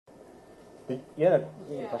Yeah.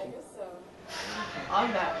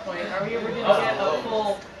 On that point, are we ever going to get a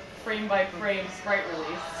full frame-by-frame sprite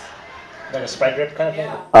release? Like a sprite rip kind of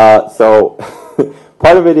thing? So,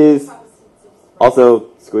 part of it is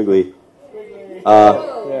also Squigly.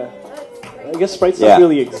 Yeah. I guess sprites don't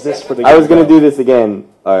really exist for the game. I was going to do this again.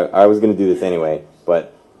 I was going to do this anyway.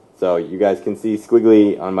 But, so you guys can see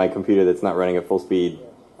Squigly on my computer that's not running at full speed.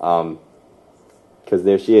 Because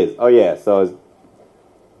there she is. Oh yeah, so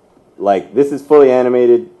like this is fully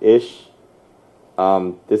animated-ish.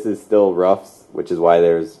 This is still roughs, which is why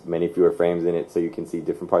there's many fewer frames in it, so you can see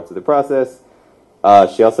different parts of the process.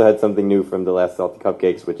 She also had something new from the last Salty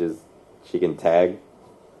Cupcakes, which is she can tag.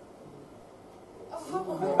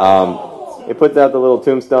 It puts out the little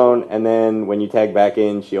tombstone, and then when you tag back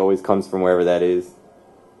in, she always comes from wherever that is.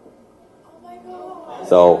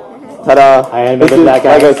 So, ta-da! This is, like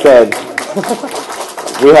I said,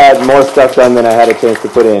 we had more stuff done than I had a chance to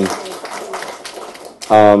put in.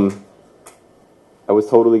 I was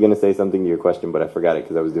totally going to say something to your question, but I forgot it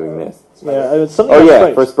because I was doing this. Yeah,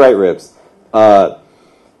 something for sprite rips. The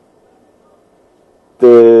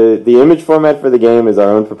image format for the game is our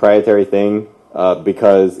own proprietary thing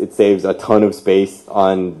because it saves a ton of space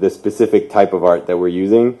on the specific type of art that we're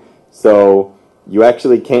using. So you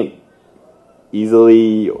actually can't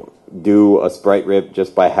easily do a sprite rip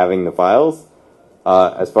just by having the files.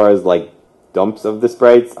 As far as like dumps of the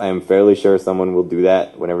sprites, I am fairly sure someone will do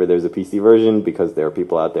that whenever there's a PC version because there are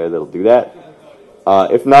people out there that'll do that.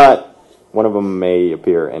 If not, one of them may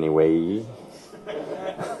appear anyway.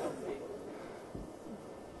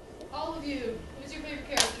 All of you, who's your favorite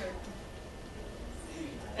character?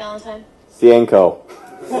 Valentine. Cienko.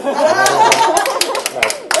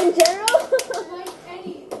 In general?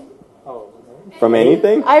 From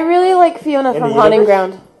anything? I really like Fiona from Haunting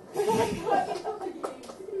Ground.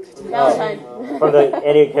 Valentine. From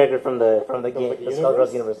any character from the game, the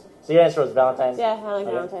Skullgirls universe. So your answer was Valentine? Yeah, I like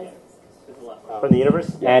Valentine. From the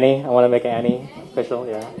universe? Yeah. Annie. I want to make Annie official,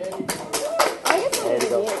 yeah. I guess there you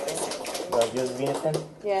go. Yours is Venus then?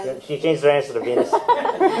 Yeah. She changed her answer to Venus.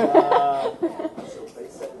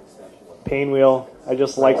 Painwheel. I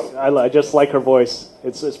just like her voice.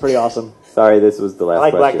 It's pretty awesome. Sorry, this was the last I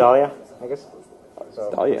like question. Black Dahlia, I guess. So,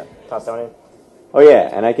 Dahlia. Toss down in. Oh yeah,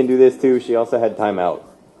 and I can do this too. She also had timeout.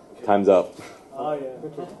 Time's up. Oh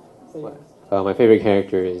yeah. My favorite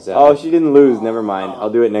character is... oh, she didn't lose. Never mind. I'll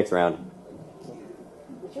do it next round.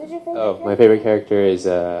 my favorite character is,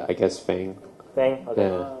 I guess, Fang. Fang?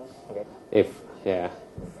 Okay. Okay.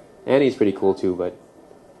 Annie's pretty cool too, but...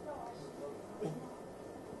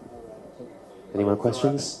 Any more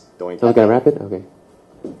questions? Don't gonna wrap it? Okay.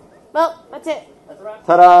 Well, that's it.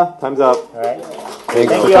 Ta-da! Time's up. All right. Thank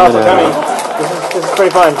you all for coming. This is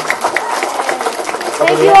pretty fun.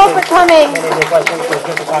 Thank you all for coming.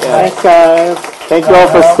 Thanks, guys. Thank you all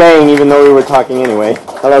for staying, even though we were talking anyway.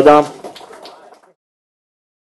 Hello, Dom.